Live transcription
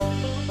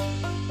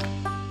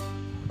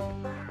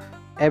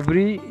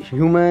Every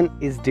human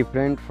is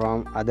different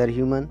from other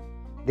human.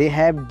 They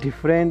have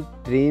different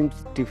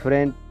dreams,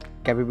 different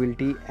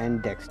capability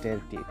and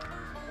dexterity,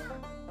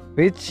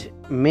 which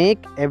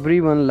make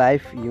everyone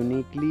life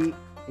uniquely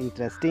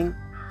interesting.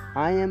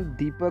 I am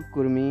Deepak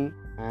Kurmi.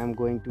 I am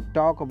going to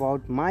talk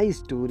about my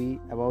story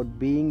about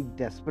being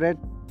desperate,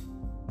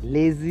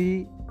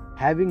 lazy,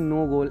 having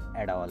no goal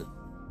at all.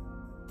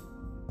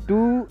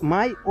 To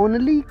my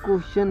only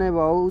question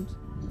about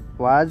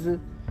was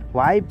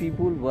why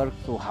people work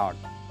so hard.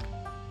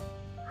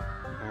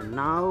 And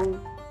now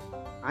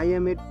I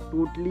am a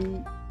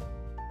totally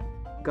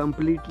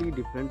completely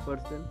different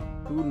person.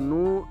 To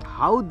know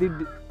how did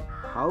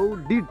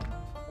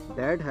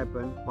that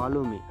happen,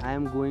 follow me. I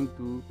am going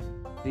to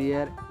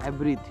share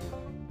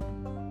everything.